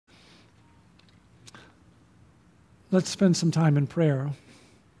Let's spend some time in prayer.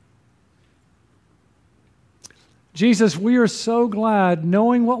 Jesus, we are so glad,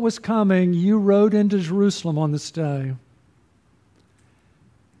 knowing what was coming, you rode into Jerusalem on this day.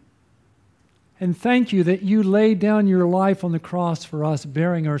 And thank you that you laid down your life on the cross for us,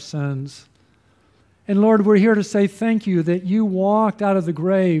 bearing our sins. And Lord, we're here to say thank you that you walked out of the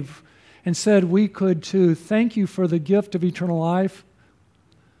grave and said we could too. Thank you for the gift of eternal life.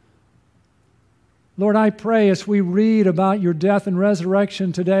 Lord, I pray as we read about your death and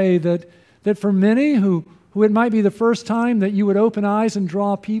resurrection today that for many who it might be the first time, that you would open eyes and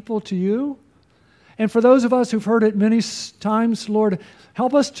draw people to you. And for those of us who've heard it many times, Lord,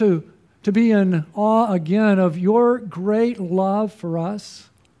 help us to be in awe again of your great love for us.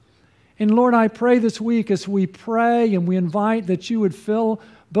 And Lord, I pray this week as we pray and we invite that you would fill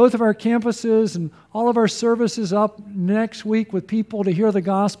both of our campuses and all of our services up next week with people to hear the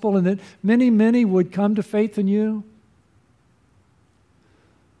gospel, and that many, many would come to faith in you.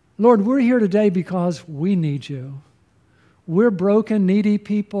 Lord, we're here today because we need you. We're broken, needy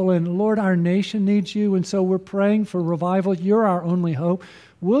people, and Lord, our nation needs you, and so we're praying for revival. You're our only hope.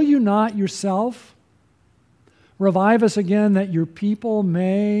 Will you not yourself revive us again that your people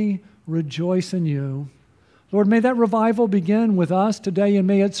may rejoice in you? Lord, may that revival begin with us today, and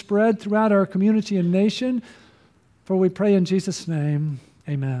may it spread throughout our community and nation. For we pray in Jesus' name,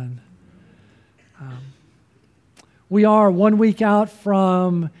 amen. We are 1 week out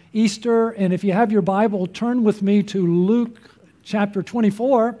from Easter, and if you have your Bible, turn with me to Luke chapter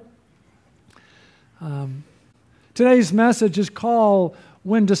 24. Today's message is called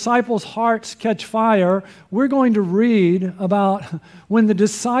When Disciples' Hearts Catch Fire. We're going to read about when the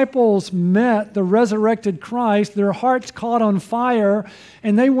disciples met the resurrected Christ, their hearts caught on fire,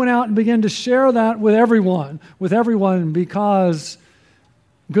 and they went out and began to share that with everyone because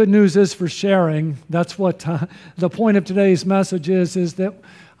good news is for sharing. That's what the point of today's message is that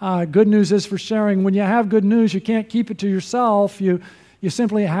good news is for sharing. When you have good news, you can't keep it to yourself. You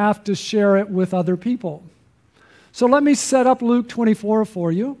simply have to share it with other people. So let me set up Luke 24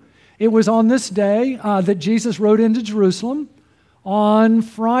 for you. It was on this day that Jesus rode into Jerusalem. On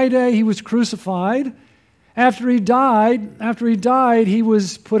Friday, he was crucified. After he died, he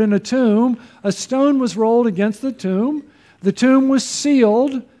was put in a tomb. A stone was rolled against the tomb. The tomb was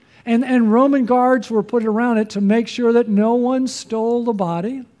sealed, and Roman guards were put around it to make sure that no one stole the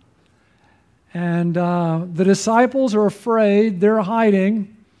body. And the disciples are afraid. They're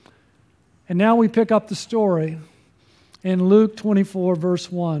hiding. And now we pick up the story in Luke 24,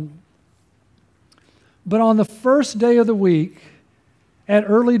 verse 1. But on the first day of the week, at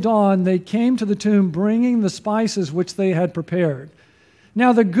early dawn, they came to the tomb bringing the spices which they had prepared.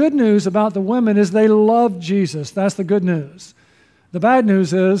 Now, the good news about the women is they loved Jesus. That's the good news. The bad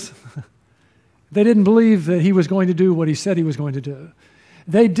news is they didn't believe that he was going to do what he said he was going to do.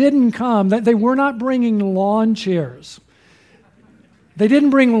 They didn't come. They were not bringing lawn chairs. They didn't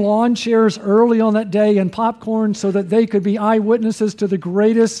bring lawn chairs early on that day and popcorn so that they could be eyewitnesses to the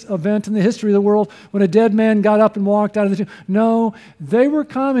greatest event in the history of the world when a dead man got up and walked out of the tomb. No, they were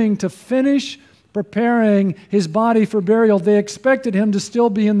coming to finish preparing his body for burial. They expected him to still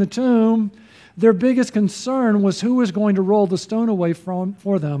be in the tomb. Their biggest concern was who was going to roll the stone away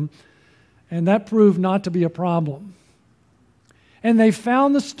for them, and that proved not to be a problem. And they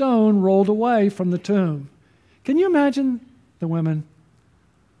found the stone rolled away from the tomb. Can you imagine the women?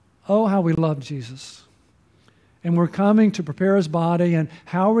 Oh, how we love Jesus. And we're coming to prepare his body, and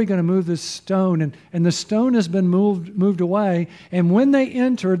how are we going to move this stone? And the stone has been moved away. And when they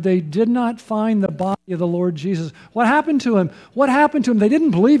entered, they did not find the body of the Lord Jesus. What happened to him? What happened to him? They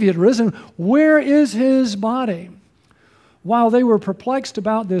didn't believe he had risen. Where is his body? While they were perplexed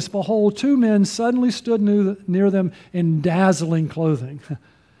about this, behold, two men suddenly stood near them in dazzling clothing.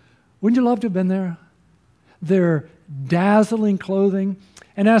 Wouldn't you love to have been there? Their dazzling clothing.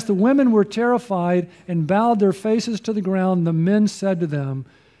 And as the women were terrified and bowed their faces to the ground, the men said to them,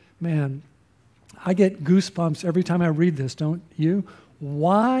 man, I get goosebumps every time I read this, don't you?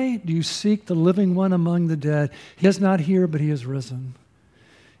 Why do you seek the living one among the dead? He is not here, but he is risen.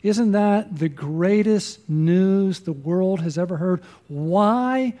 Isn't that the greatest news the world has ever heard?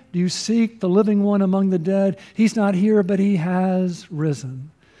 Why do you seek the living one among the dead? He's not here, but he has risen.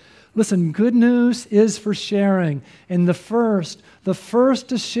 Listen, good news is for sharing. And the first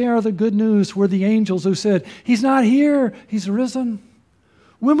to share the good news were the angels who said, he's not here, he's risen.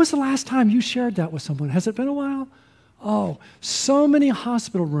 When was the last time you shared that with someone? Has it been a while? Oh, so many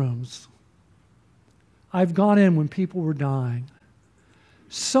hospital rooms I've gone in when people were dying.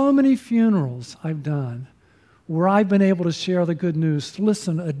 So many funerals I've done where I've been able to share the good news.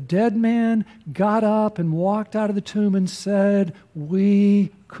 Listen, a dead man got up and walked out of the tomb and said,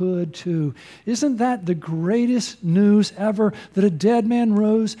 we could too. Isn't that the greatest news ever, that a dead man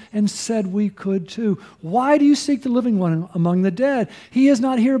rose and said we could too? Why do you seek the living one among the dead? He is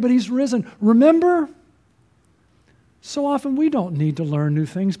not here, but he's risen. Remember? So often we don't need to learn new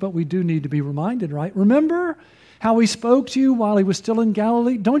things, but we do need to be reminded, right? Remember how he spoke to you while he was still in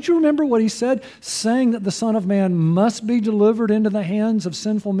Galilee? Don't you remember what he said, saying that the Son of Man must be delivered into the hands of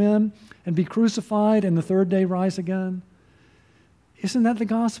sinful men and be crucified and the third day rise again? Isn't that the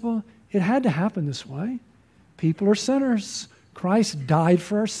gospel? It had to happen this way. People are sinners. Christ died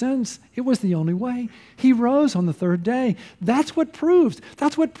for our sins. It was the only way. He rose on the third day. That's what proves.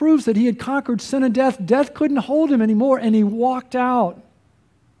 That's what proves that he had conquered sin and death. Death couldn't hold him anymore, and he walked out.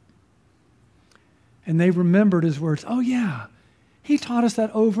 And they remembered his words. Oh, yeah, he taught us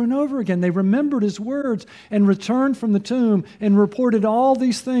that over and over again. They remembered his words and returned from the tomb and reported all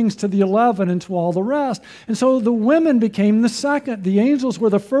these things to the 11 and to all the rest. And so the women became the second. The angels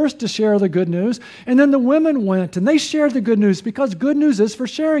were the first to share the good news. And then the women went and they shared the good news, because good news is for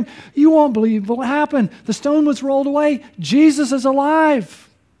sharing. You won't believe what happened. The stone was rolled away. Jesus is alive.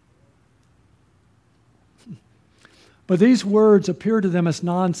 But these words appeared to them as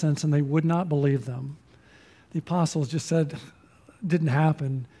nonsense, and they would not believe them. The apostles just said, didn't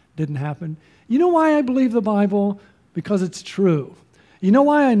happen. You know why I believe the Bible? Because it's true. You know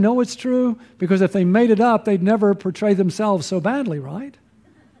why I know it's true? Because if they made it up, they'd never portray themselves so badly, right?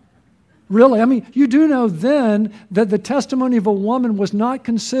 Really, I mean, you do know then that the testimony of a woman was not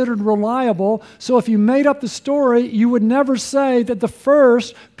considered reliable. So if you made up the story, you would never say that the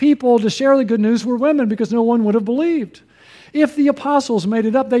first people to share the good news were women, because no one would have believed. If the apostles made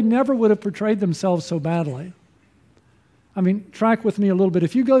it up, they never would have portrayed themselves so badly. I mean, track with me a little bit.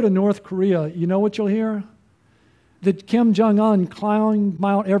 If you go to North Korea, you know what you'll hear? That Kim Jong-un climbed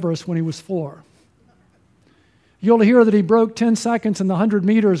Mount Everest when he was 4. You'll hear that he broke 10 seconds in the 100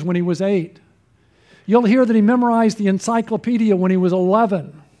 meters when he was 8. You'll hear that he memorized the encyclopedia when he was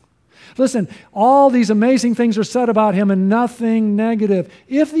 11. Listen, all these amazing things are said about him and nothing negative.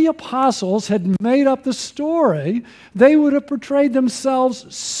 If the apostles had made up the story, they would have portrayed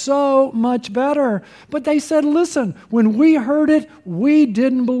themselves so much better. But they said, listen, when we heard it, we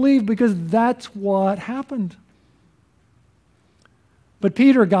didn't believe, because that's what happened. But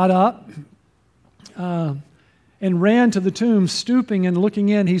Peter got up and ran to the tomb, stooping and looking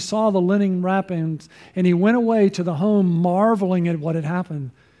in. He saw the linen wrappings, and he went away to the home, marveling at what had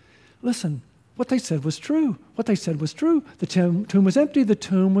happened. Listen, what they said was true. What they said was true. The tomb was empty. The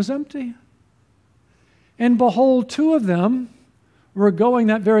tomb was empty. And behold, 2 of them were going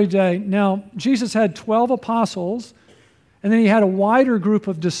that very day. Now, Jesus had 12 apostles, and then he had a wider group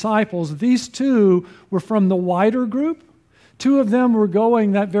of disciples. These 2 were from the wider group. 2 of them were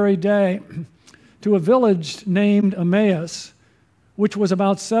going that very day to a village named Emmaus, which was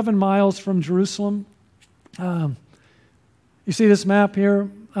about 7 miles from Jerusalem. You see this map here?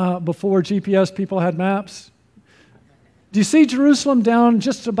 Before GPS, people had maps. Do you see Jerusalem down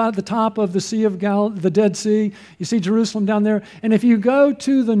just about the top of the Sea of the Dead Sea? You see Jerusalem down there? And if you go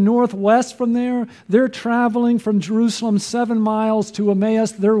to the northwest from there, they're traveling from Jerusalem 7 miles to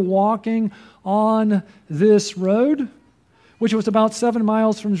Emmaus. They're walking on this road, which was about 7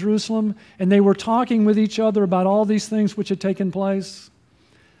 miles from Jerusalem, and they were talking with each other about all these things which had taken place.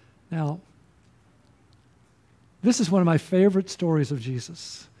 Now, this is one of my favorite stories of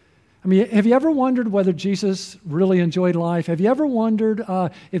Jesus. I mean, have you ever wondered whether Jesus really enjoyed life? Have you ever wondered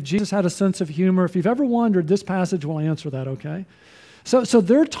if Jesus had a sense of humor? If you've ever wondered, this passage will answer that, okay? So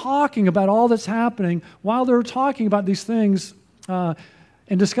they're talking about all that's happening. While they're talking about these things and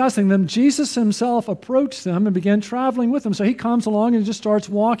discussing them, Jesus himself approached them and began traveling with them. So he comes along and just starts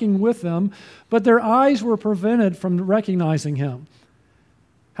walking with them, but their eyes were prevented from recognizing him.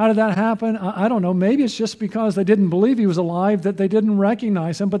 How did that happen? I don't know. Maybe it's just because they didn't believe he was alive that they didn't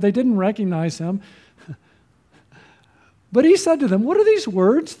recognize him, but they didn't recognize him. But he said to them, what are these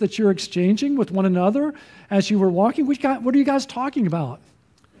words that you're exchanging with one another as you were walking? What are you guys talking about?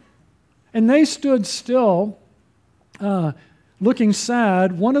 And they stood still, looking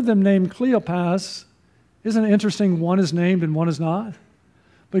sad. One of them named Cleopas. Isn't it interesting? One is named and one is not.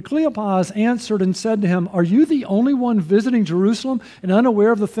 But Cleopas answered and said to him, are you the only one visiting Jerusalem and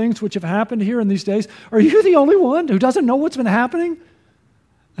unaware of the things which have happened here in these days? Are you the only one who doesn't know what's been happening?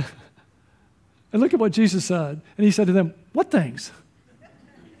 And look at what Jesus said. And he said to them, what things?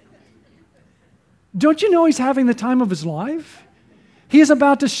 Don't you know he's having the time of his life? He's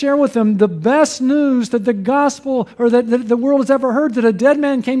about to share with them the best news that the gospel or that the world has ever heard, that a dead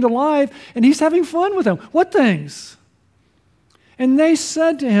man came to life, and he's having fun with them. What things? And they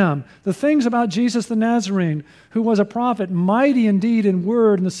said to him the things about Jesus the Nazarene, who was a prophet, mighty indeed in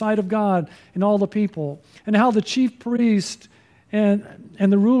word in the sight of God and all the people, and how the chief priest and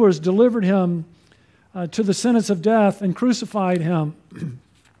the rulers delivered him to the sentence of death and crucified him.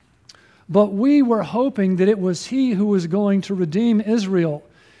 But we were hoping that it was he who was going to redeem Israel.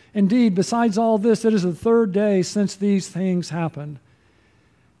 Indeed, besides all this, it is the third day since these things happened.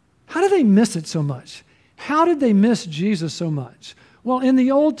 How did they miss it so much? How did they miss Jesus so much? Well, in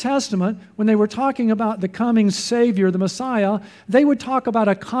the Old Testament, when they were talking about the coming Savior, the Messiah, they would talk about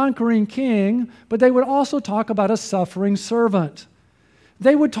a conquering king, but they would also talk about a suffering servant.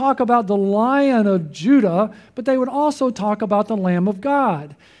 They would talk about the Lion of Judah, but they would also talk about the Lamb of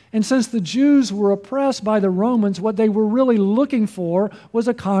God. And since the Jews were oppressed by the Romans, what they were really looking for was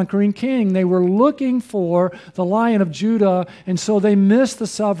a conquering king. They were looking for the Lion of Judah, and so they missed the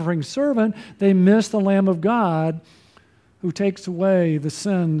suffering servant. They missed the Lamb of God who takes away the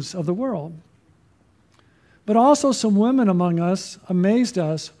sins of the world. But also some women among us amazed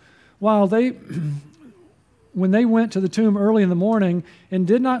us when they went to the tomb early in the morning and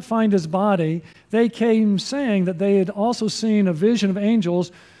did not find his body. They came saying that they had also seen a vision of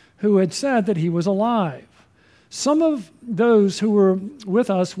angels who had said that he was alive. Some of those who were with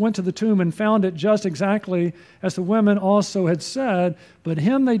us went to the tomb and found it just exactly as the women also had said, but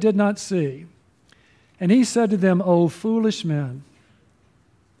him they did not see. And he said to them, O foolish men,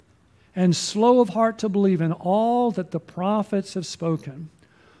 and slow of heart to believe in all that the prophets have spoken.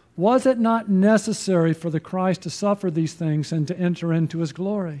 Was it not necessary for the Christ to suffer these things and to enter into his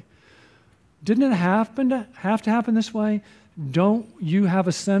glory? Didn't it have to happen this way? Don't you have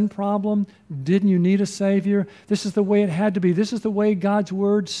a sin problem? Didn't you need a Savior? This is the way it had to be. This is the way God's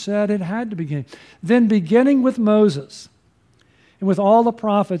Word said it had to begin. Then beginning with Moses and with all the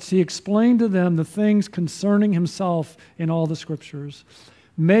prophets, he explained to them the things concerning himself in all the Scriptures.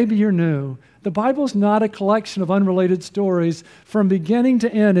 Maybe you're new. The Bible's not a collection of unrelated stories. From beginning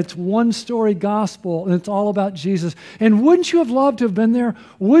to end, it's one story gospel, and it's all about Jesus. And wouldn't you have loved to have been there?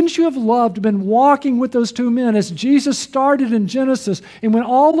 Wouldn't you have loved to have been walking with those two men as Jesus started in Genesis and went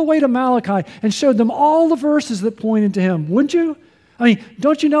all the way to Malachi and showed them all the verses that pointed to him? Wouldn't you? I mean,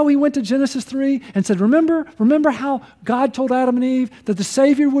 don't you know he went to Genesis 3 and said, remember how God told Adam and Eve that the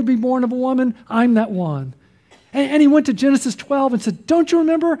Savior would be born of a woman? I'm that one. And he went to Genesis 12 and said, don't you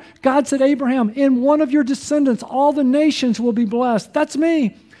remember? God said, Abraham, in one of your descendants, all the nations will be blessed. That's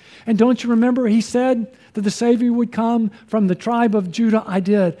me. And don't you remember he said that the Savior would come from the tribe of Judah? I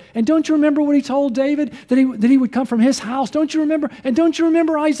did. And don't you remember what he told David, that he would come from his house? Don't you remember? And don't you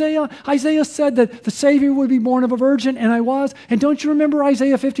remember Isaiah? Isaiah said that the Savior would be born of a virgin, and I was. And don't you remember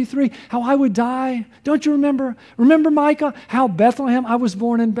Isaiah 53, how I would die? Don't you remember? Remember Micah, how Bethlehem, I was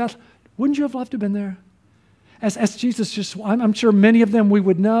born in Bethlehem. Wouldn't you have loved to have been there? As Jesus I'm sure many of them we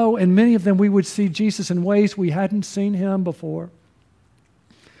would know, and many of them we would see Jesus in ways we hadn't seen him before.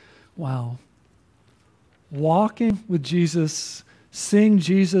 Wow. Walking with Jesus, seeing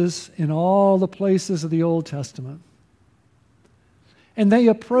Jesus in all the places of the Old Testament. And they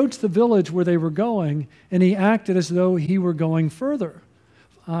approached the village where they were going, and he acted as though he were going farther.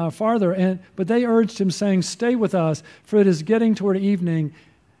 But they urged him, saying, stay with us, for it is getting toward evening,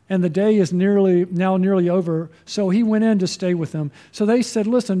 and the day is now nearly over. So he went in to stay with them. So they said,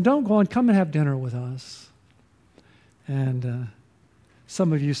 listen, don't go and come and have dinner with us. And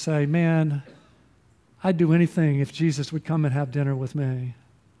some of you say, man, I'd do anything if Jesus would come and have dinner with me.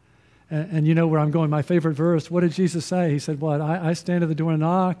 And you know where I'm going. My favorite verse, what did Jesus say? He said, what? I stand at the door and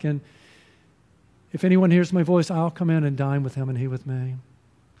knock, and if anyone hears my voice, I'll come in and dine with him and he with me.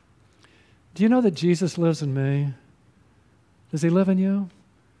 Do you know that Jesus lives in me? Does he live in you?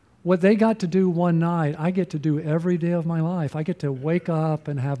 What they got to do one night, I get to do every day of my life. I get to wake up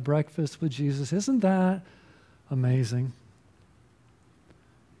and have breakfast with Jesus. Isn't that amazing?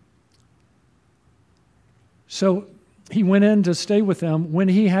 So he went in to stay with them. When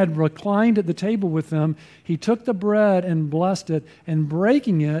he had reclined at the table with them, he took the bread and blessed it, and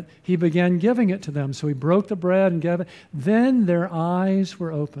breaking it, he began giving it to them. So he broke the bread and gave it. Then their eyes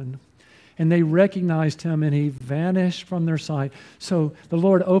were opened, and they recognized him, and he vanished from their sight. So the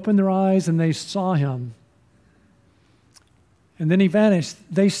Lord opened their eyes, and they saw him. And then he vanished.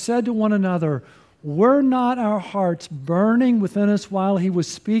 They said to one another, were not our hearts burning within us while he was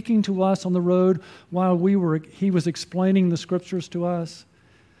speaking to us on the road, while he was explaining the Scriptures to us?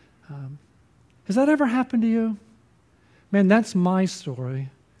 Has that ever happened to you? Man, that's my story.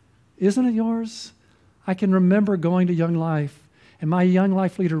 Isn't it yours? I can remember going to Young Life, And my young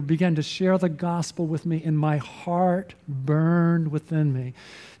life leader began to share the gospel with me, and my heart burned within me.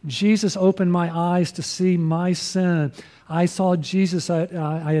 Jesus opened my eyes to see my sin. I saw Jesus.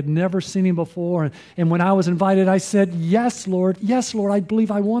 I had never seen him before. And when I was invited, I said, yes, Lord, I believe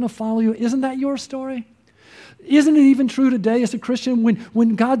I want to follow you. Isn't that your story? Isn't it even true today as a Christian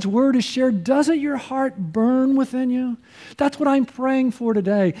when God's word is shared, doesn't your heart burn within you? That's what I'm praying for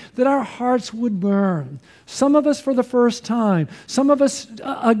today, that our hearts would burn. Some of us for the first time, some of us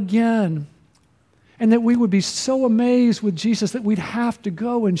again, and that we would be so amazed with Jesus that we'd have to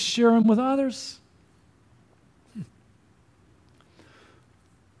go and share him with others.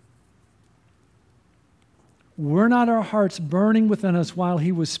 Were not our hearts burning within us while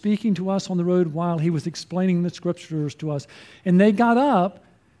he was speaking to us on the road, while he was explaining the scriptures to us? And they got up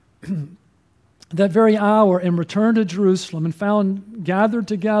that very hour and returned to Jerusalem and found gathered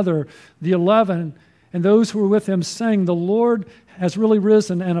together the 11 and those who were with him, saying, the Lord has really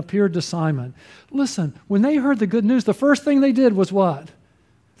risen and appeared to Simon. Listen, when they heard the good news, the first thing they did was what?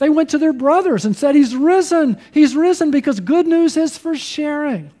 They went to their brothers and said, he's risen. He's risen, because good news is for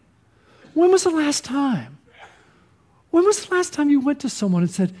sharing. When was the last time? When was the last time you went to someone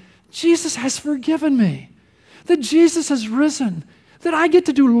and said, Jesus has forgiven me, that Jesus has risen, that I get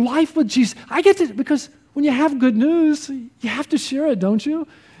to do life with Jesus? Because when you have good news, you have to share it, don't you?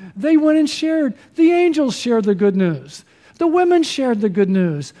 They went and shared. The angels shared the good news. The women shared the good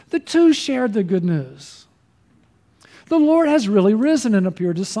news. The two shared the good news. The Lord has really risen and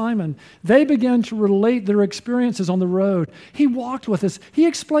appeared to Simon. They began to relate their experiences on the road. He walked with us. He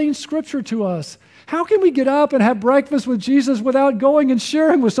explained Scripture to us. How can we get up and have breakfast with Jesus without going and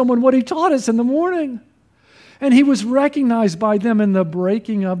sharing with someone what he taught us in the morning? And he was recognized by them in the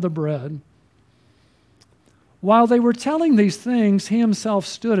breaking of the bread. While they were telling these things, he himself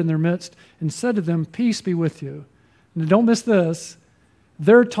stood in their midst and said to them, peace be with you. Now, don't miss this.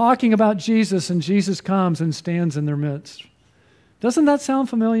 They're talking about Jesus, and Jesus comes and stands in their midst. Doesn't that sound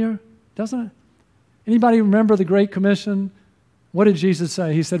familiar? Doesn't it? Anybody remember the Great Commission? What did Jesus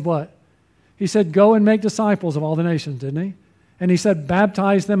say? He said what? He said, go and make disciples of all the nations, didn't he? And he said,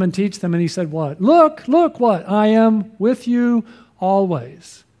 baptize them and teach them. And he said what? Look what? I am with you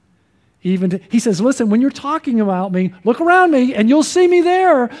always. He says, listen, when you're talking about me, look around me and you'll see me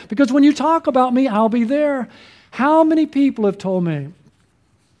there, because when you talk about me, I'll be there. How many people have told me,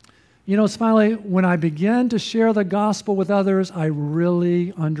 you know, Smiley, when I began to share the gospel with others, I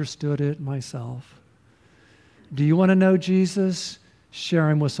really understood it myself. Do you want to know Jesus? Share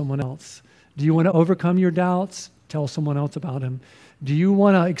him with someone else. Do you want to overcome your doubts? Tell someone else about him. Do you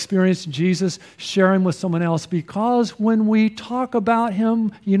want to experience Jesus? Share him with someone else. Because when we talk about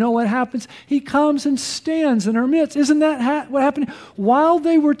him, you know what happens? He comes and stands in our midst. Isn't that what happened? While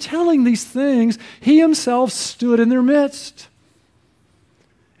they were telling these things, he himself stood in their midst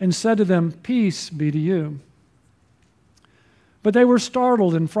and said to them, peace be to you. But they were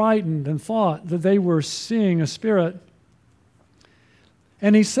startled and frightened and thought that they were seeing a spirit.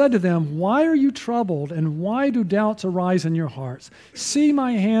 And he said to them, why are you troubled, and why do doubts arise in your hearts? See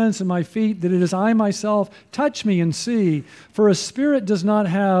my hands and my feet, that it is I myself. Touch me and see. For a spirit does not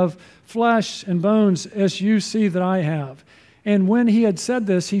have flesh and bones as you see that I have. And when he had said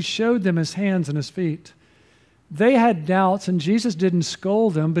this, he showed them his hands and his feet. They had doubts, and Jesus didn't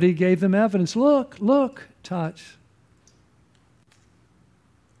scold them, but he gave them evidence. Look, touch.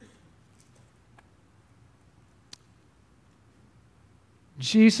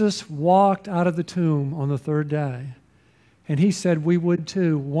 Jesus walked out of the tomb on the third day, and he said we would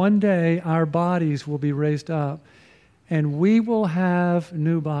too. One day our bodies will be raised up, and we will have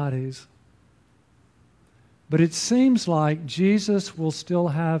new bodies. But it seems like Jesus will still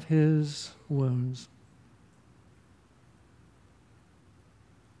have his wounds.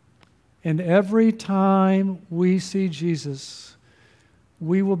 And every time we see Jesus,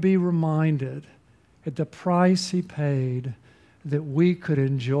 we will be reminded at the price he paid that we could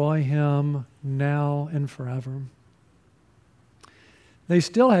enjoy him now and forever. They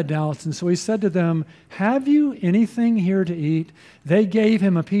still had doubts, and so he said to them, have you anything here to eat? They gave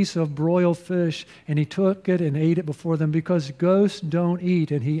him a piece of broiled fish, and he took it and ate it before them, because ghosts don't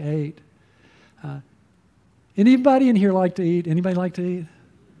eat, and he ate. Anybody in here like to eat? Anybody like to eat?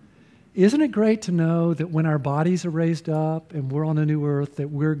 Isn't it great to know that when our bodies are raised up and we're on a new earth, that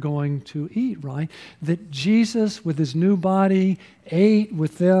we're going to eat, right? That Jesus, with his new body, ate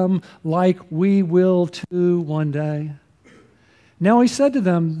with them like we will too one day. Now he said to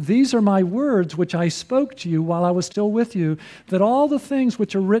them, these are my words which I spoke to you while I was still with you, that all the things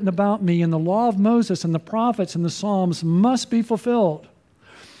which are written about me in the law of Moses and the prophets and the Psalms must be fulfilled.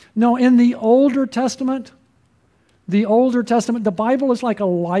 Now in the Older Testament, The Older Testament, the Bible is like a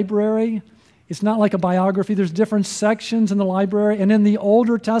library. It's not like a biography. There's different sections in the library. And in the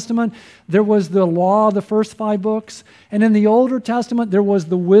Older Testament, there was the law, the first 5 books. And in the Older Testament, there was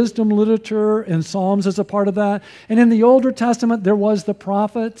the wisdom literature and Psalms as a part of that. And in the Older Testament, there was the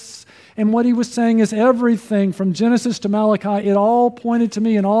prophets. And what he was saying is everything from Genesis to Malachi, it all pointed to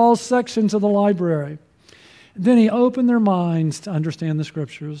me in all sections of the library. Then he opened their minds to understand the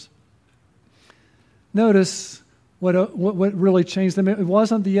Scriptures. Notice what really changed them. It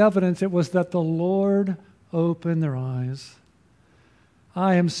wasn't the evidence, it was that the Lord opened their eyes.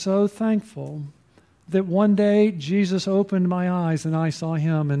 I am so thankful that one day Jesus opened my eyes and I saw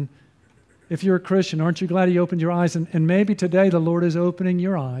him. And if you're a Christian, aren't you glad he opened your eyes? And maybe today the Lord is opening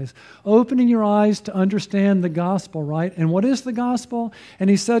your eyes to understand the gospel, right? And what is the gospel?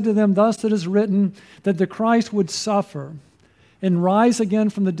 And he said to them, thus it is written that the Christ would suffer and rise again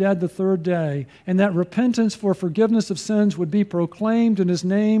from the dead the 3rd day, and that repentance for forgiveness of sins would be proclaimed in his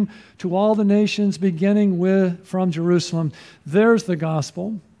name to all the nations, beginning from Jerusalem. There's the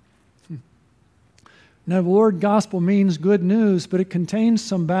gospel. Now, the word gospel means good news, but it contains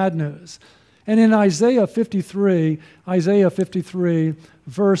some bad news. And in Isaiah 53,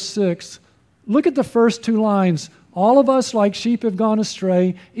 verse 6, look at the first 2 lines. All of us like sheep have gone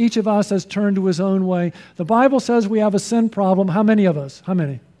astray. Each of us has turned to his own way. The Bible says we have a sin problem. How many of us? How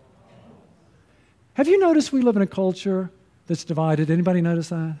many? Have you noticed we live in a culture that's divided? Anybody notice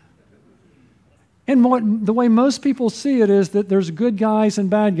that? And the way most people see it is that there's good guys and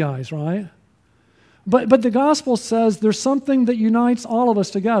bad guys, right? But the gospel says there's something that unites all of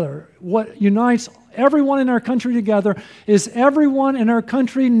us together. What unites everyone in our country together is everyone in our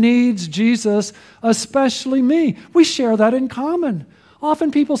country needs Jesus, especially me. We share that in common.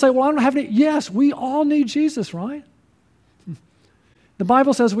 Often people say, well, I don't have any. Yes, we all need Jesus, right? The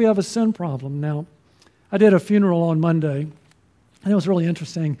Bible says we have a sin problem. Now, I did a funeral on Monday, and it was really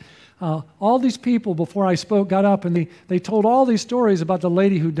interesting. All these people, before I spoke, got up, and they told all these stories about the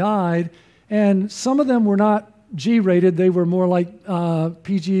lady who died, and some of them were not G-rated. They were more like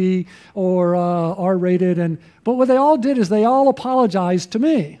PG or R-rated. But what they all did is they all apologized to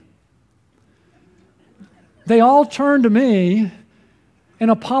me. They all turned to me and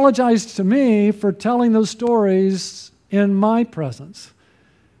apologized to me for telling those stories in my presence.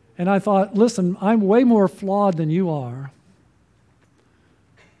 And I thought, listen, I'm way more flawed than you are.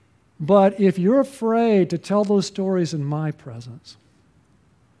 But if you're afraid to tell those stories in my presence,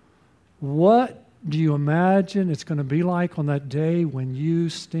 what do you imagine it's going to be like on that day when you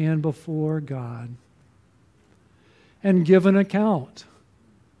stand before God and give an account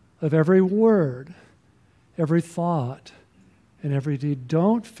of every word, every thought, and every deed?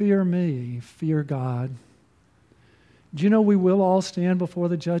 Don't fear me, fear God. Do you know we will all stand before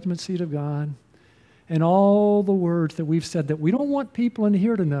the judgment seat of God? And all the words that we've said that we don't want people in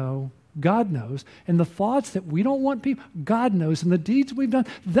here to know, God knows. And the thoughts that we don't want people, God knows. And the deeds we've done,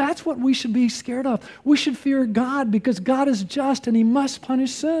 that's what we should be scared of. We should fear God because God is just and he must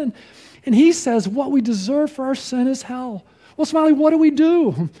punish sin. And he says what we deserve for our sin is hell. Well, Smiley, what do we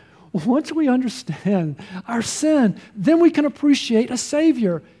do? Once we understand our sin, then we can appreciate a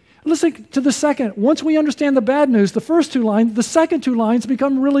Savior. Listen to the second. Once we understand the bad news, the first 2 lines, the second 2 lines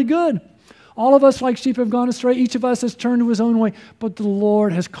become really good. All of us like sheep have gone astray. Each of us has turned to his own way. But the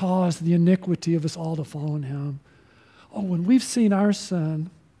Lord has caused the iniquity of us all to fall on him. Oh, when we've seen our sin,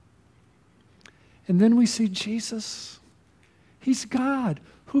 and then we see Jesus, he's God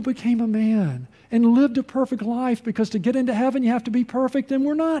who became a man and lived a perfect life, because to get into heaven you have to be perfect, and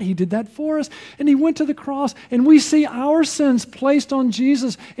we're not. He did that for us. And he went to the cross, and we see our sins placed on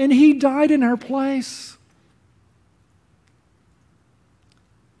Jesus, and he died in our place.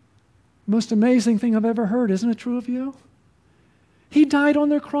 Most amazing thing I've ever heard. Isn't it true of you? He died on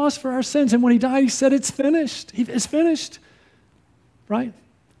the cross for our sins. And when he died, he said, it's finished. It's finished. Right?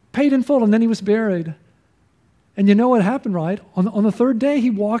 Paid in full. And then he was buried. And you know what happened, right? On the 3rd day, he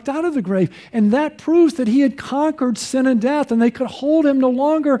walked out of the grave. And that proves that he had conquered sin and death, and they could hold him no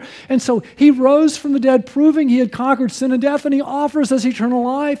longer. And so he rose from the dead, proving he had conquered sin and death, and he offers us eternal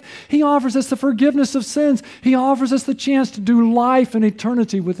life. He offers us the forgiveness of sins. He offers us the chance to do life and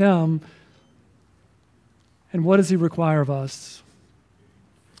eternity with him. And what does he require of us?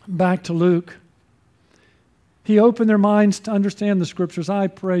 Back to Luke. He opened their minds to understand the Scriptures. I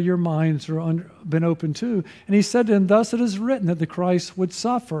pray your minds are been open too. And he said to them, thus it is written that the Christ would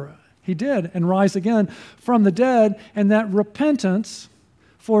suffer. He did, and rise again from the dead, and that repentance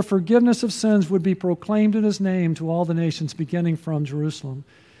for forgiveness of sins would be proclaimed in his name to all the nations, beginning from Jerusalem.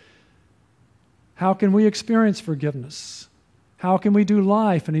 How can we experience forgiveness? How can we do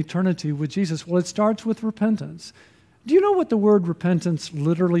life and eternity with Jesus? Well, it starts with repentance. Do you know what the word repentance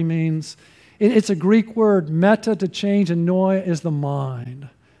literally means? It's a Greek word, meta, to change, and noi is the mind.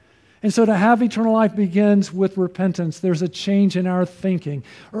 And so to have eternal life begins with repentance. There's a change in our thinking.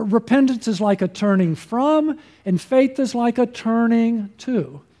 Repentance is like a turning from, and faith is like a turning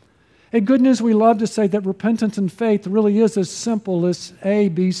to. At Good News, we love to say that repentance and faith really is as simple as A,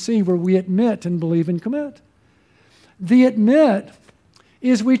 B, C, where we admit and believe and commit. The admit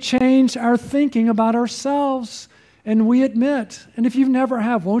is we change our thinking about ourselves, and we admit. And if you never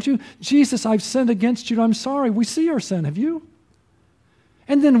have, won't you? Jesus, I've sinned against you. I'm sorry. We see our sin. Have you?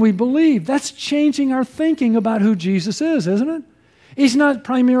 And then we believe. That's changing our thinking about who Jesus is, isn't it? He's not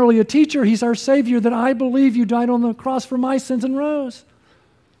primarily a teacher. He's our Savior, that I believe you died on the cross for my sins and rose.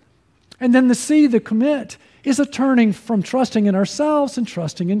 And then the C, the commit, is a turning from trusting in ourselves and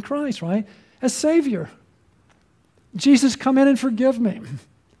trusting in Christ, right? As Savior. Jesus, come in and forgive me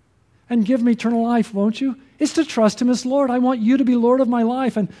and give me eternal life, won't you? It's to trust Him as Lord. I want you to be Lord of my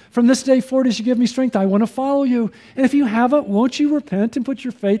life. And from this day forward, as you give me strength, I want to follow you. And if you haven't, won't you repent and put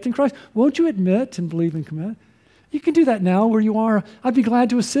your faith in Christ? Won't you admit and believe and commit? You can do that now where you are. I'd be glad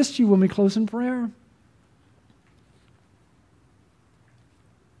to assist you when we close in prayer.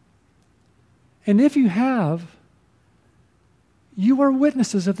 And if you have, you are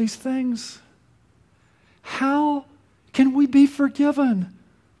witnesses of these things. How can we be forgiven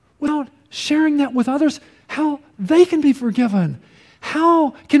without sharing that with others? How they can be forgiven?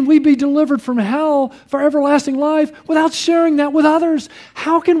 How can we be delivered from hell for everlasting life without sharing that with others?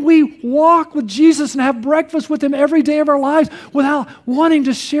 How can we walk with Jesus and have breakfast with Him every day of our lives without wanting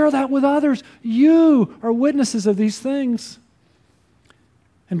to share that with others? You are witnesses of these things.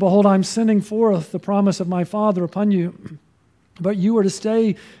 And behold, I'm sending forth the promise of my Father upon you. But you are to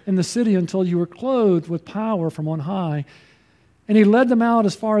stay in the city until you are clothed with power from on high. And He led them out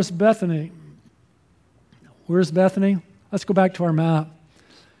as far as Bethany. Where's Bethany? Let's go back to our map.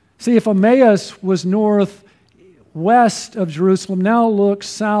 See, if Emmaus was northwest of Jerusalem, now look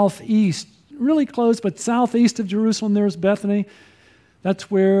southeast. Really close, but southeast of Jerusalem, there's Bethany. That's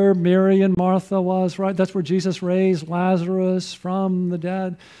where Mary and Martha was, right? That's where Jesus raised Lazarus from the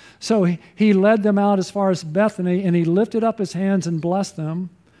dead. So he led them out as far as Bethany, and He lifted up His hands and blessed them.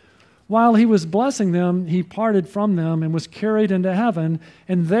 While He was blessing them, He parted from them and was carried into heaven,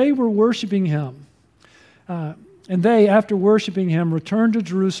 and they were worshiping Him. And they, after worshiping Him, returned to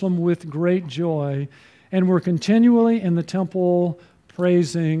Jerusalem with great joy and were continually in the temple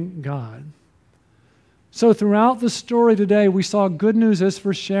praising God. So throughout the story today, we saw good news is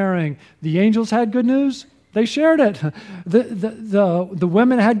for sharing. The angels had good news. They shared it. The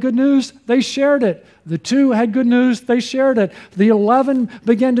women had good news. They shared it. The 2 had good news. They shared it. The 11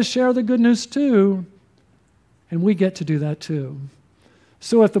 began to share the good news too. And we get to do that too.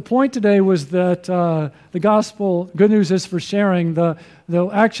 So if the point today was that the gospel, good news is for sharing, the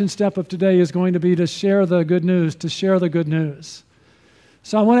action step of today is going to be to share the good news, to share the good news.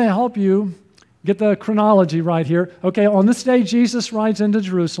 So I want to help you get the chronology right here. Okay, on this day, Jesus rides into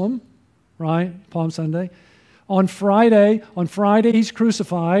Jerusalem, right? Palm Sunday. On Friday, He's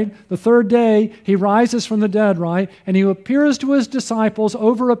crucified. The 3rd day, He rises from the dead, right? And He appears to His disciples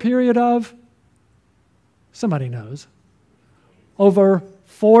over a period of, somebody knows, over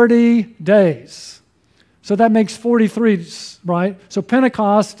 40 days. So that makes 43, right? So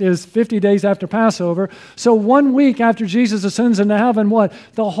Pentecost is 50 days after Passover. So 1 week after Jesus ascends into heaven, what?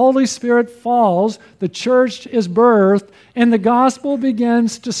 The Holy Spirit falls, the church is birthed, and the gospel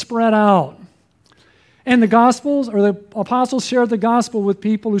begins to spread out. And the Gospels, or the apostles shared the gospel with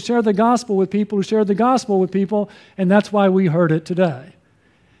people who shared the gospel with people who shared the gospel with people, and that's why we heard it today.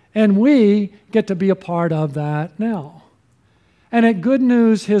 And we get to be a part of that now. And at Good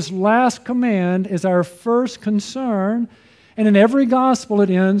News, His last command is our first concern. And in every gospel, it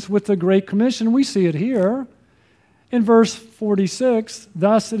ends with the Great Commission. We see it here in verse 46.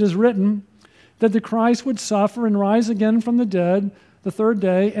 Thus it is written that the Christ would suffer and rise again from the dead the 3rd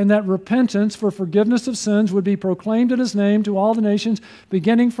day, and that repentance for forgiveness of sins would be proclaimed in His name to all the nations,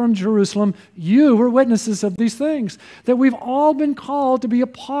 beginning from Jerusalem. You were witnesses of these things, that we've all been called to be a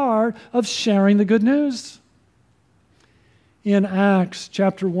part of sharing the good news. In Acts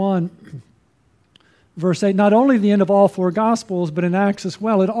chapter 1, verse 8, not only the end of all 4 Gospels, but in Acts as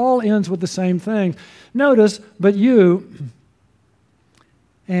well, it all ends with the same thing. Notice, but you,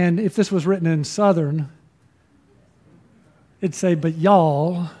 and if this was written in Southern, it'd say, but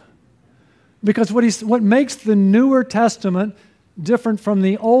y'all, because what makes the Newer Testament different from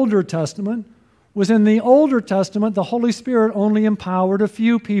the Older Testament was in the Older Testament, the Holy Spirit only empowered a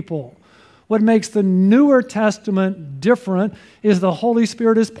few people. What makes the Newer Testament different is the Holy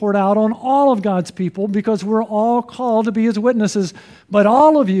Spirit is poured out on all of God's people because we're all called to be His witnesses. But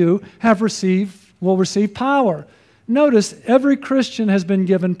all of you will receive power. Notice, every Christian has been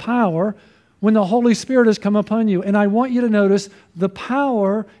given power when the Holy Spirit has come upon you. And I want you to notice the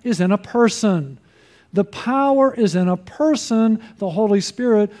power is in a person. The power is in a person, the Holy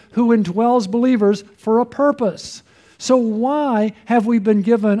Spirit, who indwells believers for a purpose. So why have we been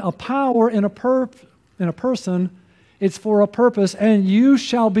given a power in a person? It's for a purpose. And you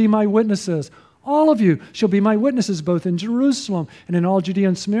shall be my witnesses. All of you shall be my witnesses, both in Jerusalem and in all Judea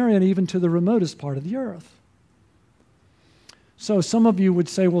and Samaria, and even to the remotest part of the earth. So some of you would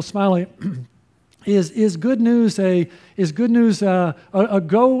say, well, Smiley, is good news a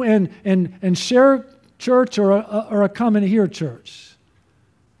go and share church or a come and hear church?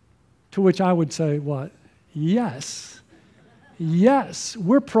 To which I would say, what? Yes. Yes,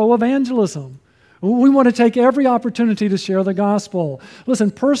 we're pro-evangelism. We want to take every opportunity to share the gospel.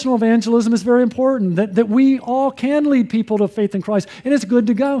 Listen, personal evangelism is very important, that we all can lead people to faith in Christ, and it's good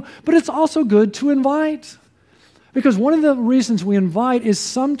to go, but it's also good to invite. Because one of the reasons we invite is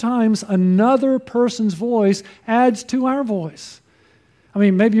sometimes another person's voice adds to our voice. I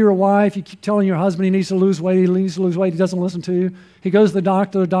mean, maybe you're a wife, you keep telling your husband he needs to lose weight, he doesn't listen to you. He goes to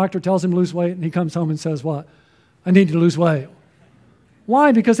the doctor tells him to lose weight, and he comes home and says, what? I need to lose weight.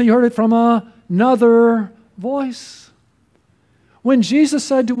 Why? Because he heard it from another voice. When Jesus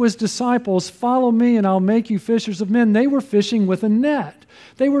said to his disciples, follow me and I'll make you fishers of men, they were fishing with a net.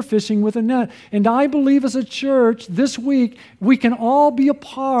 They were fishing with a net. And I believe as a church this week, we can all be a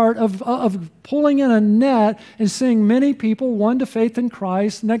part of pulling in a net and seeing many people won to faith in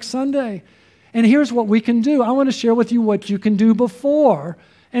Christ next Sunday. And here's what we can do. I want to share with you what you can do before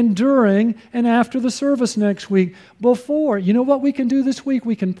and during and after the service next week. Before, you know what we can do this week?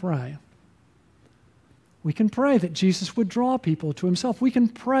 We can pray. We can pray that Jesus would draw people to himself. We can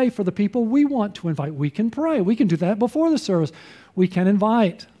pray for the people we want to invite. We can pray. We can do that before the service. We can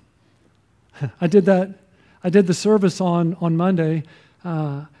invite. I did the service on Monday,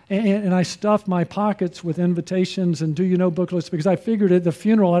 and I stuffed my pockets with invitations and do you know booklets because I figured at the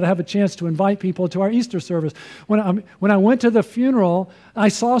funeral I'd have a chance to invite people to our Easter service. When I went to the funeral, I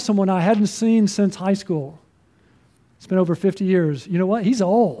saw someone I hadn't seen since high school. It's been over 50 years. You know what? He's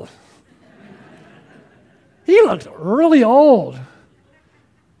old. He looked really old.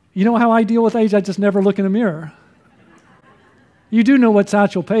 You know how I deal with age? I just never look in a mirror. You do know what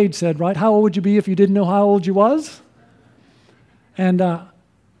Satchel Paige said, right? How old would you be if you didn't know how old you was? And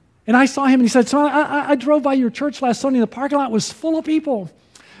I saw him and he said, so I drove by your church last Sunday and the parking lot was full of people.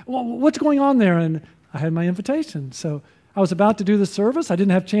 Well, what's going on there? And I had my invitation. So I was about to do the service. I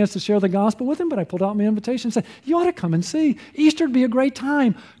didn't have a chance to share the gospel with him, but I pulled out my invitation and said, you ought to come and see. Easter would be a great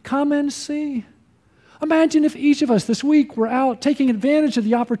time. Come and see. Imagine if each of us this week were out taking advantage of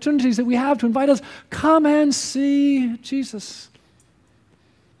the opportunities that we have to invite us, come and see Jesus.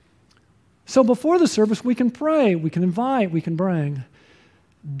 So before the service, we can pray, we can invite, we can bring.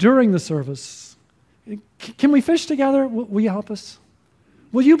 During the service, can we fish together? Will you help us?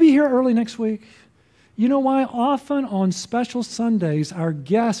 Will you be here early next week? You know why? Often on special Sundays, our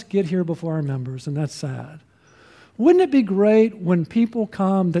guests get here before our members, and that's sad. Wouldn't it be great when people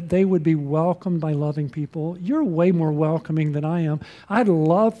come that they would be welcomed by loving people? You're way more welcoming than I am. I'd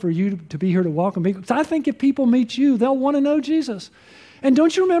love for you to be here to welcome people. Because I think if people meet you, they'll want to know Jesus. And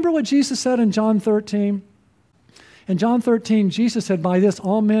don't you remember what Jesus said in John 13? In John 13, Jesus said, by this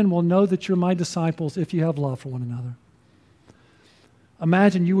all men will know that you're my disciples if you have love for one another.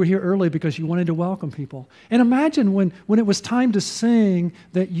 Imagine you were here early because you wanted to welcome people. And imagine when it was time to sing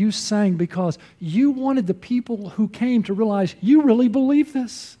that you sang because you wanted the people who came to realize you really believe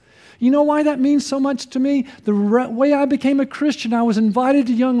this. You know why that means so much to me? The way I became a Christian, I was invited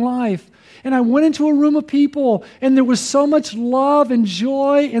to Young Life. And I went into a room of people, and there was so much love and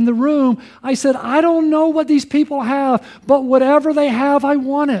joy in the room. I said, I don't know what these people have, but whatever they have, I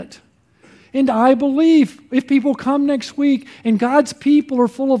want it. And I believe if people come next week and God's people are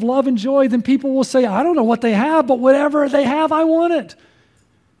full of love and joy, then people will say, I don't know what they have, but whatever they have, I want it.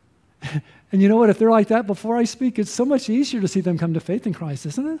 And you know what? If they're like that before I speak, it's so much easier to see them come to faith in Christ,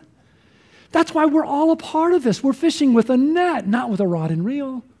 isn't it? That's why we're all a part of this. We're fishing with a net, not with a rod and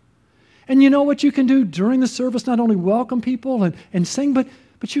reel. And you know what you can do during the service? Not only welcome people and sing,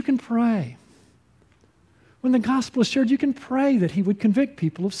 but you can pray. When the gospel is shared, you can pray that he would convict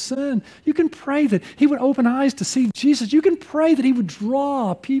people of sin. You can pray that he would open eyes to see Jesus. You can pray that he would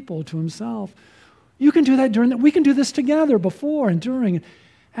draw people to himself. You can do that we can do this together before and during and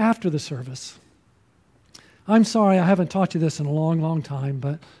after the service. I'm sorry I haven't taught you this in a long, long time,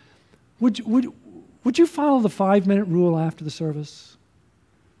 but Would you follow the 5-minute rule after the service?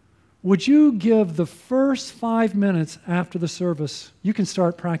 Would you give the first 5 minutes after the service? You can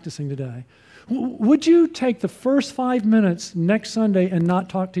start practicing today. Would you take the first 5 minutes next Sunday and not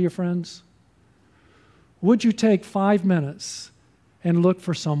talk to your friends? Would you take 5 minutes and look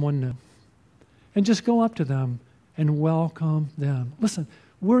for someone new? And just go up to them and welcome them. Listen,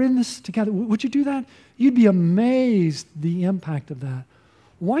 we're in this together. Would you do that? You'd be amazed the impact of that.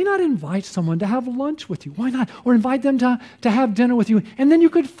 Why not invite someone to have lunch with you? Why not? Or invite them to have dinner with you. And then you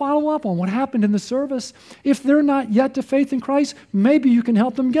could follow up on what happened in the service. If they're not yet to faith in Christ, maybe you can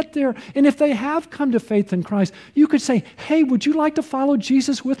help them get there. And if they have come to faith in Christ, you could say, hey, would you like to follow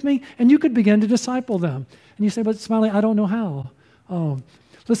Jesus with me? And you could begin to disciple them. And you say, but Smiley, I don't know how. Oh,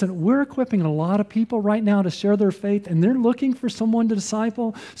 listen, we're equipping a lot of people right now to share their faith, and they're looking for someone to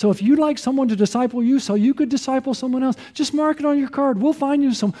disciple. So if you'd like someone to disciple you so you could disciple someone else, just mark it on your card. We'll find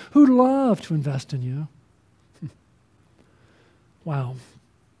you some who'd love to invest in you. Wow.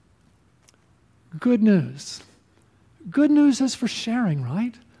 Good news. Good news is for sharing,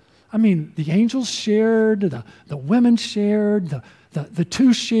 right? I mean, the angels shared, the women shared, the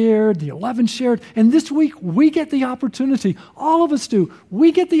 2 shared, the 11 shared, and this week we get the opportunity, all of us do,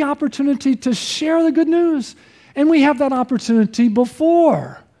 we get the opportunity to share the good news. And we have that opportunity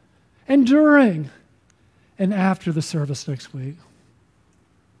before and during and after the service next week.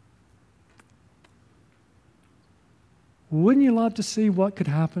 Wouldn't you love to see what could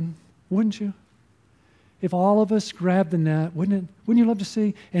happen? Wouldn't you? If all of us grabbed the net, wouldn't you love to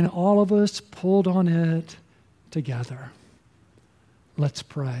see? And all of us pulled on it together. Let's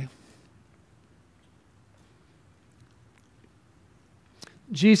pray.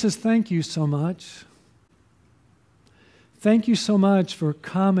 Jesus, thank you so much. Thank you so much for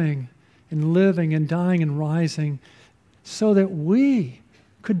coming and living and dying and rising so that we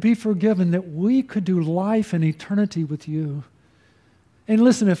could be forgiven, that we could do life and eternity with you. And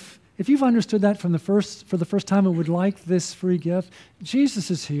listen, if you've understood that for the first time and would like this free gift, Jesus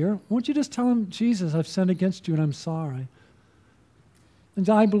is here. Won't you just tell him, Jesus, I've sinned against you and I'm sorry. And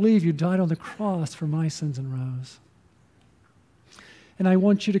I believe you died on the cross for my sins and rose. And I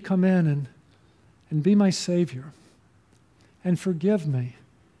want you to come in and be my Savior and forgive me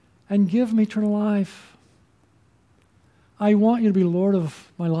and give me eternal life. I want you to be Lord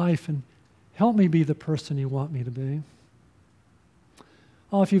of my life and help me be the person you want me to be.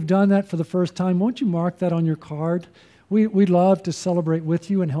 Oh, if you've done that for the first time, won't you mark that on your card? We'd love to celebrate with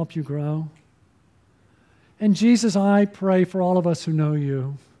you and help you grow. And Jesus, I pray for all of us who know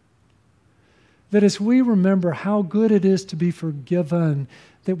you, that as we remember how good it is to be forgiven,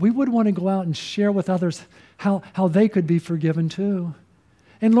 that we would want to go out and share with others how they could be forgiven too.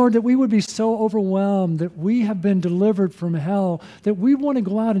 And Lord, that we would be so overwhelmed that we have been delivered from hell, that we want to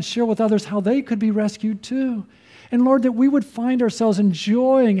go out and share with others how they could be rescued too. And Lord, that we would find ourselves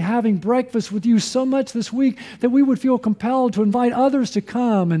enjoying having breakfast with you so much this week that we would feel compelled to invite others to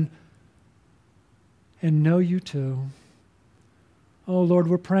come and know you too. Oh Lord,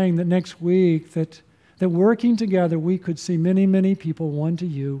 we're praying that next week that working together we could see many, many people won to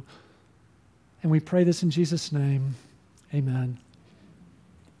you. And we pray this in Jesus' name. Amen.